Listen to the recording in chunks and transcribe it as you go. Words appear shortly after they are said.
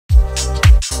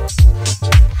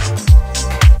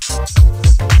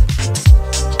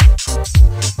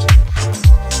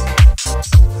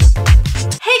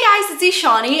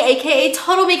aka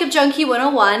Total Makeup Junkie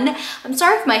 101. I'm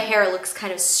sorry if my hair looks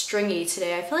kind of stringy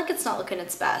today. I feel like it's not looking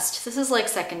its best. This is like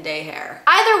second day hair.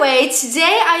 Either way,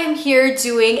 today I am here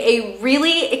doing a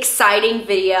really exciting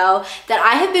video that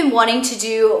I have been wanting to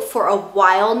do for a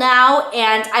while now,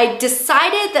 and I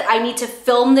decided that I need to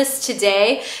film this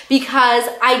today because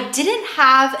I didn't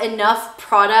have enough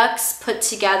products put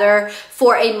together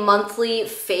for a monthly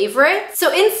favorite.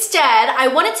 So instead, I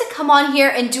wanted to come on here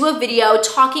and do a video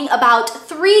talking about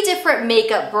 3 different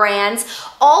makeup brands.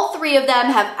 All 3 of them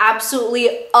have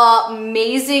absolutely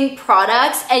amazing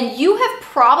products, and you have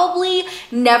probably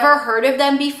never heard of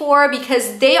them before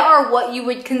because they are what you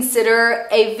would consider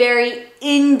a very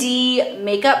indie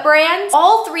makeup brand.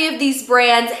 All 3 of these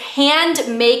brands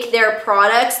hand make their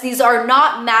products. These are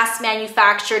not mass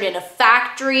manufactured in a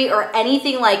factory or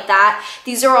anything like that.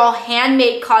 These are all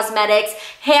handmade cosmetics,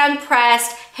 hand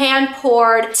pressed, hand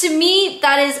poured. To me,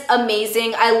 that is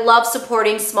amazing. I love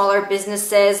supporting smaller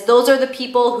businesses. Those are the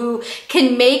people who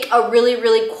can make a really,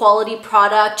 really quality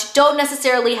product. Don't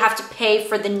necessarily have to pay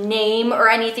for the name or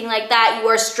anything like that. You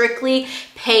are strictly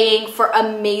paying for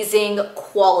amazing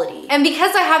quality. And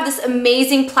because I have this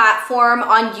amazing platform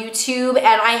on YouTube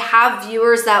and I have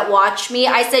viewers that watch me,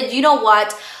 I said, you know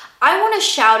what? I want to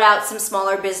shout out some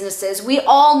smaller businesses. We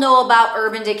all know about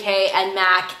Urban Decay and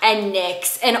MAC and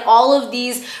NYX and all of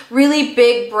these really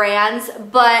big brands,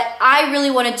 but I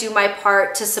really want to do my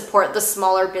part to support the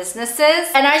smaller businesses.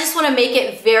 And I just want to make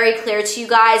it very clear to you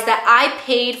guys that I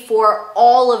paid for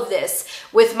all of this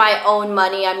with my own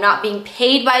money. I'm not being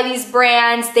paid by these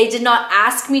brands. They did not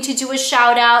ask me to do a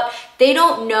shout out. They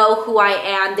don't know who I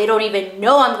am. They don't even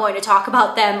know I'm going to talk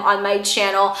about them on my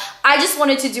channel. I just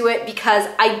wanted to do it because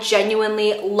I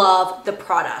genuinely love the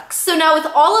products. So now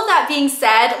with all of that being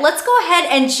said, let's go ahead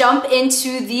and jump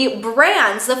into the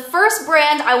brands. The first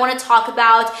brand I want to talk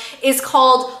about is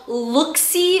called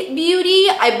Looxi Beauty,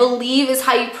 I believe is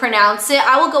how you pronounce it.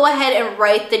 I will go ahead and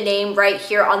write the name right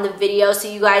here on the video so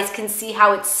you guys can see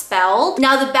how it's spelled.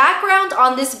 Now the background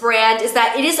on this brand is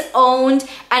that it is owned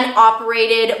and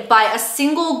operated by a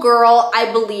single girl,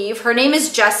 I believe. Her name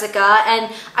is Jessica, and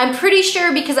I'm pretty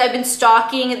sure because I've been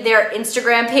stalking their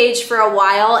Instagram page for a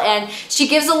while, and she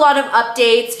gives a lot of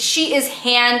updates. She is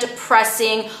hand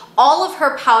pressing all of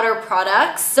her powder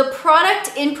products. The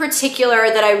product in particular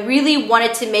that I really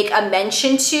wanted to make a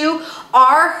mention to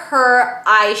are her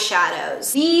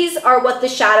eyeshadows. These are what the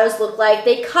shadows look like.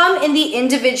 They come in the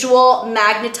individual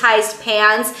magnetized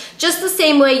pans, just the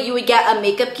same way you would get a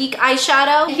Makeup Geek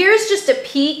eyeshadow. Here's just a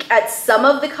peek at some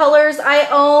of the colors I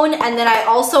own, and then I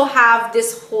also have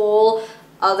this whole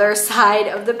other side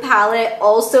of the palette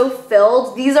also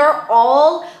filled. These are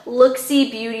all Looxi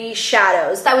Beauty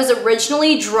shadows. I was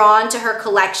originally drawn to her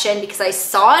collection because I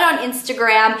saw it on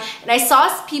Instagram and I saw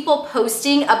people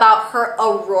posting about her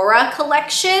Aurora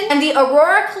collection. And the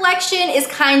Aurora collection is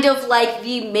kind of like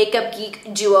the Makeup Geek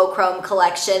duochrome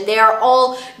collection. They are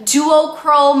all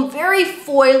duochrome, very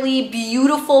foily,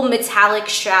 beautiful metallic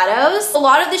shadows. A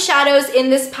lot of the shadows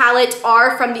in this palette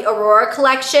are from the Aurora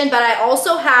collection, but I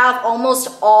also have almost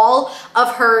all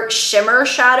of her shimmer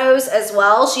shadows as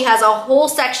well. She has a whole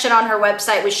section on her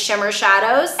website with shimmer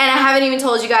shadows, and I haven't even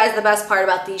told you guys the best part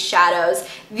about these shadows.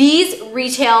 These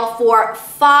retail for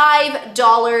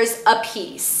 $5 a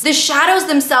piece. The shadows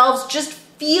themselves just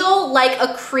feel like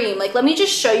a cream. Like, let me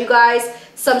just show you guys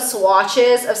some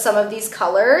swatches of some of these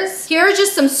colors. Here are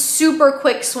just some super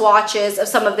quick swatches of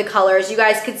some of the colors. You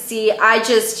guys could see I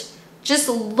just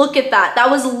look at that. That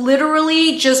was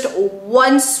literally just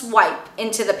one swipe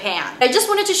into the pan. I just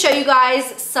wanted to show you guys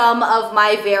some of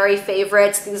my very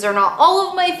favorites. These are not all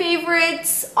of my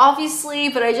favorites, obviously,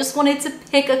 but I just wanted to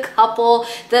pick a couple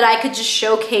that I could just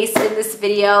showcase in this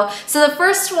video. So the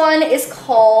first one is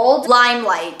called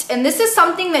Limelight, and this is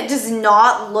something that does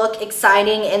not look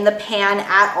exciting in the pan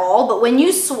at all, but when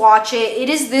you swatch it, it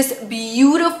is this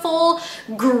beautiful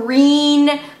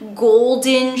green,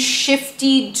 golden,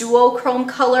 shifty duochrome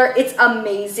color. It's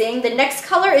amazing. The next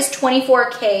color is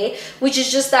 24K, which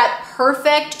is just that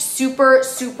perfect, super,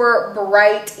 super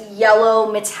bright yellow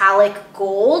metallic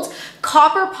gold.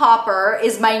 Copper Popper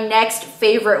is my next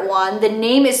favorite one. The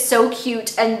name is so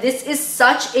cute, and this is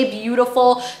such a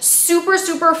beautiful, super,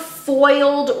 super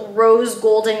foiled rose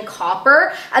golden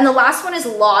copper. And the last one is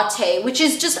Latte, which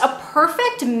is just a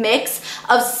perfect mix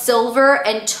of silver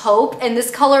and taupe, and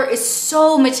this color is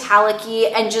so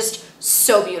metallic-y and just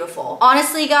so beautiful.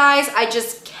 Honestly, guys, I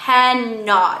just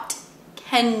cannot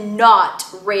cannot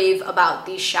rave about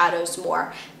these shadows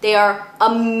more. They are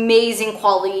amazing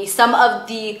quality, some of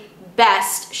the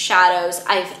best shadows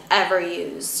I've ever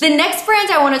used. The next brand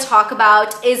I want to talk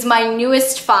about is my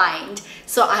newest find.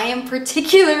 So I am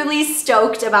particularly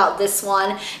stoked about this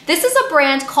one. This is a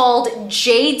brand called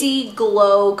JD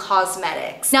Glow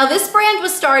Cosmetics. Now this brand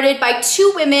was started by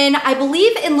two women, I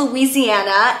believe in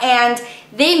Louisiana, and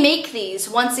they make these,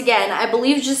 once again, I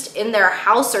believe just in their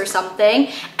house or something.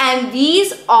 And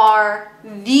these are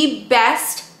the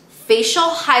best facial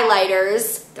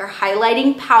highlighters, they're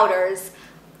highlighting powders,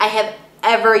 I have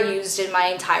ever used in my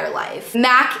entire life.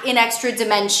 MAC in Extra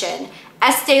Dimension,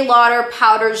 Estee Lauder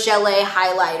Powder Gelée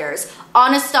highlighters,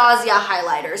 Anastasia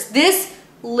highlighters. This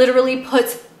literally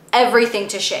puts everything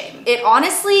to shame. It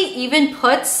honestly even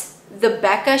puts the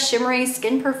Becca Shimmery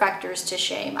Skin Perfectors to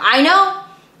shame. I know,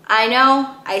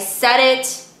 I said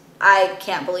it. I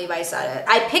can't believe I said it.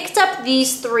 I picked up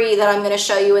these three that I'm gonna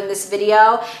show you in this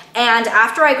video, and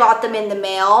after I got them in the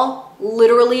mail,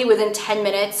 literally within 10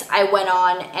 minutes, I went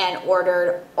on and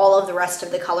ordered all of the rest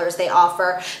of the colors they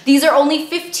offer. These are only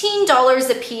 $15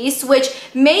 a piece, which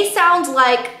may sound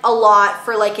like a lot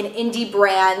for like an indie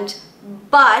brand,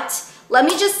 but let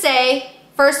me just say,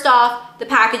 first off, the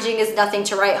packaging is nothing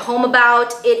to write home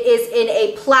about. It is in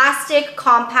a plastic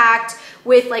compact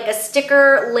with like a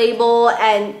sticker label,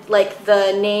 and like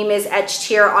the name is etched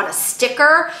here on a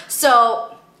sticker.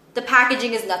 So the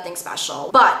packaging is nothing special.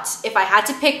 But if I had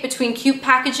to pick between cute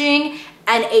packaging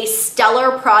and a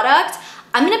stellar product,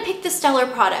 I'm gonna pick the stellar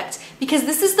product because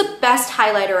this is the best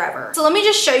highlighter ever. So let me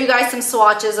just show you guys some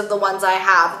swatches of the ones I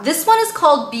have. This one is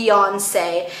called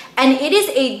Beyonce, and it is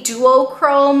a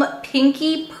duochrome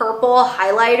pinky purple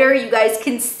highlighter. You guys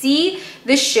can see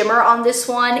the shimmer on this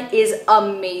one is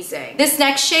amazing. This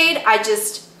next shade,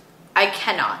 I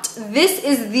cannot. This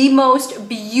is the most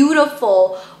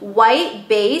beautiful white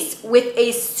base with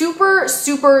a super,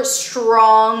 super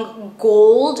strong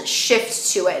gold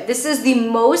shift to it. This is the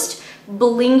most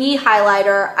blingy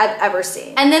highlighter I've ever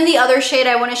seen. And then the other shade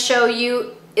I want to show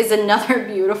you is another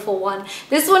beautiful one.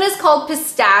 This one is called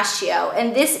Pistachio,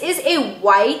 and this is a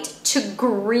white to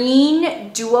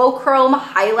green duochrome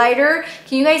highlighter.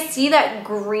 Can you guys see that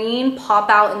green pop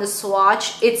out in the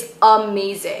swatch? It's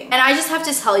amazing. And I just have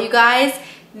to tell you guys,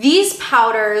 these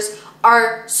powders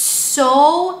are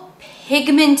so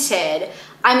pigmented.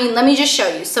 I mean, let me just show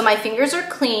you. So my fingers are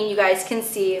clean, you guys can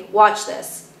see. Watch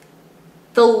this.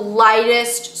 The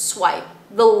lightest swipe,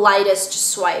 the lightest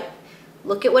swipe.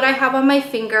 Look at what I have on my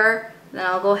finger, then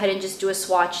I'll go ahead and just do a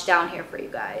swatch down here for you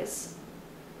guys.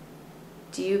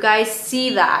 Do you guys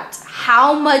see that?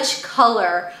 How much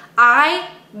color? I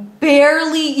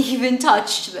barely even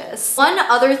touched this. One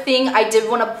other thing I did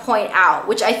want to point out,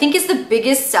 which I think is the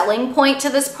biggest selling point to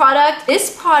this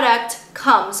product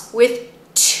comes with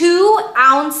 2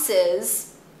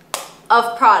 ounces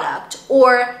of product,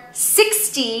 or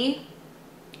 60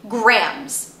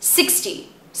 grams. 60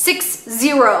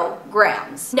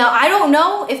 grams. Now, I don't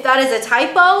know if that is a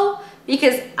typo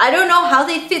because I don't know how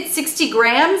they fit 60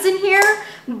 grams in here,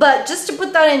 but just to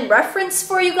put that in reference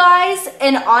for you guys,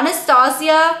 an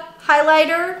Anastasia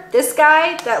highlighter, this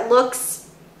guy that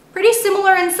looks pretty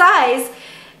similar in size,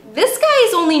 this guy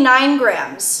is only 9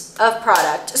 grams of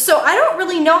product. So I don't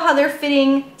really know how they're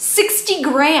fitting 60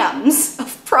 grams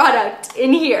of product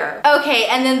in here. Okay,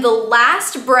 and then the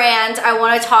last brand I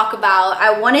want to talk about,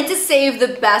 I wanted to save the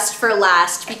best for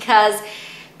last because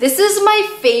this is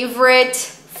my favorite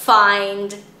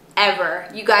find ever.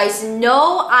 You guys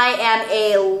know I am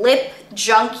a lip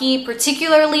junkie,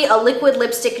 particularly a liquid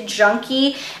lipstick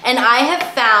junkie, and I have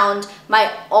found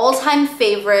my all-time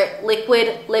favorite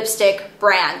liquid lipstick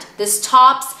brand. This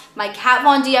tops my Kat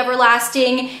Von D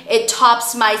Everlasting, it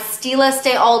tops my Stila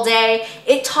Stay All Day,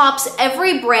 it tops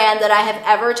every brand that I have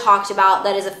ever talked about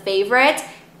that is a favorite.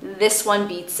 This one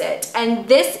beats it, and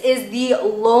this is the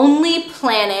Lonely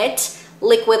Planet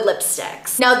liquid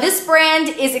lipsticks. Now this brand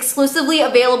is exclusively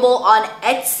available on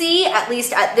Etsy, at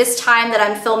least at this time that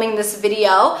I'm filming this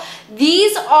video.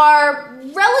 These are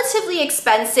relatively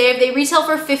expensive. They retail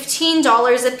for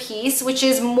 $15 a piece, which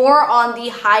is more on the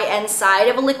high-end side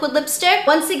of a liquid lipstick.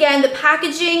 Once again, the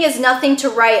packaging is nothing to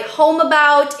write home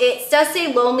about. It does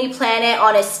say Lonely Planet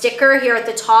on a sticker here at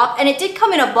the top, and it did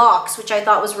come in a box, which I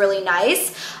thought was really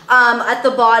nice. At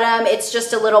the bottom, it's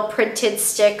just a little printed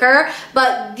sticker,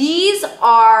 but these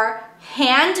are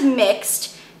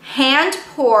hand-mixed,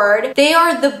 hand-poured. They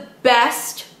are the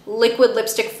best liquid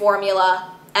lipstick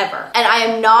formula ever, and I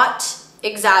am not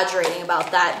exaggerating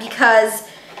about that because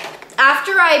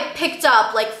after I picked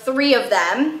up like 3 of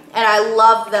them and I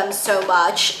loved them so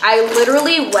much, I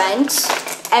literally went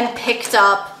and picked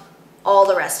up all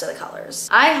the rest of the colors.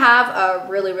 I have a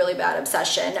really, really bad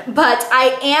obsession, but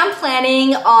I am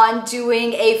planning on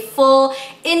doing a full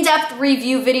in-depth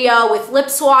review video with lip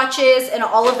swatches and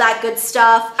all of that good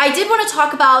stuff. I did want to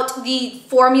talk about the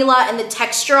formula and the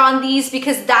texture on these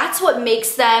because that's what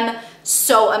makes them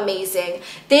so amazing.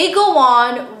 They go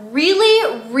on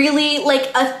really, really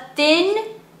like a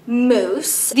thin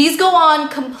mousse. These go on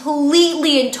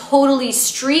completely and totally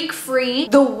streak free.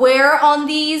 The wear on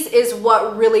these is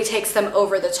what really takes them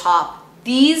over the top.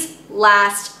 These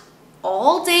last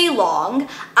all day long.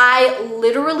 I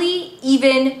literally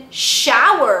even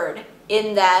showered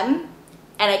in them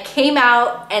and I came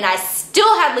out and I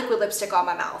still had liquid lipstick on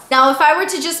my mouth. Now, if I were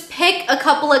to just pick a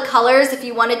couple of colors, if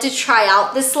you wanted to try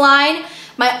out this line,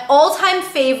 my all-time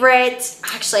favorite,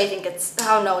 actually I think it's,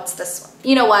 oh no, it's this one.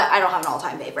 You know what, I don't have an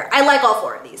all-time favorite. I like all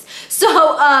four of these.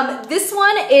 So this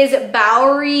one is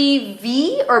Bowery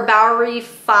V or Bowery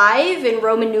 5 in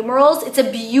Roman numerals. It's a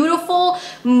beautiful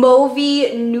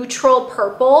mauvey neutral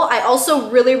purple. I also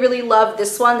really, really love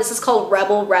this one. This is called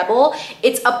Rebel Rebel.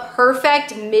 It's a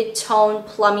perfect mid-tone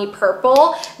plummy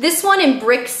purple. This one in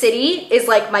Brick City is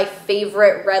like my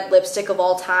favorite red lipstick of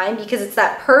all time because it's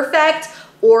that perfect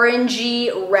orangey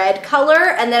red color.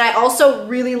 And then I also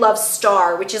really love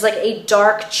Starr, which is like a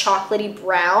dark chocolatey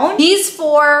brown. These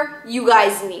four you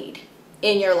guys need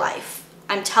in your life.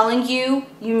 I'm telling you,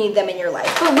 you need them in your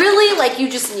life. But really, like, you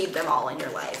just need them all in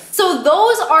your life. So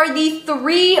those are the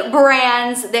 3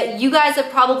 brands that you guys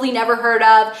have probably never heard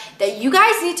of that you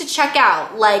guys need to check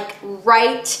out, like,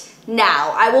 right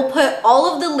now. I will put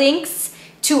all of the links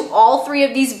to all 3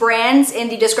 of these brands in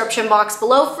the description box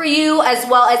below for you, as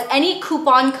well as any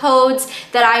coupon codes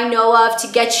that I know of to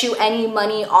get you any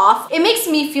money off. It makes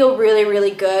me feel really,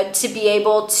 really good to be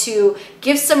able to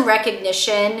give some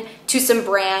recognition to some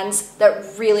brands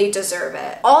that really deserve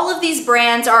it. All of these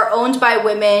brands are owned by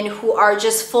women who are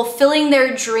just fulfilling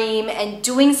their dream and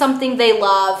doing something they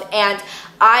love, and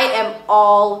I am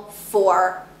all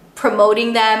for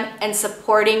promoting them and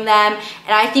supporting them, and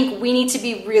I think we need to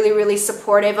be really, really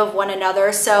supportive of one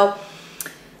another. So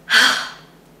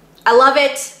I love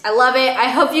it. I love it. I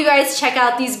hope you guys check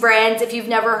out these brands if you've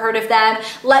never heard of them.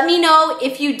 Let me know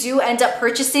if you do end up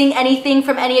purchasing anything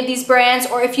from any of these brands,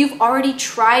 or if you've already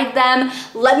tried them.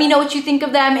 Let me know what you think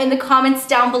of them in the comments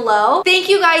down below. Thank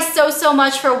you guys so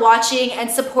much for watching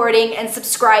and supporting and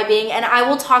subscribing, and I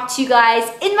will talk to you guys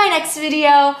in my next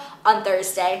video on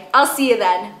Thursday. I'll see you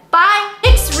then. Bye!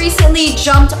 NYX recently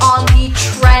jumped on the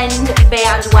trend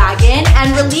bandwagon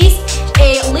and released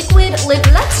a liquid lip.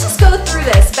 Let's just go through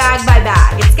this bag by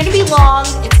bag. It's gonna be long,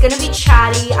 it's gonna be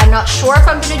chatty. I'm not sure if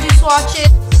I'm gonna do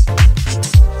swatches.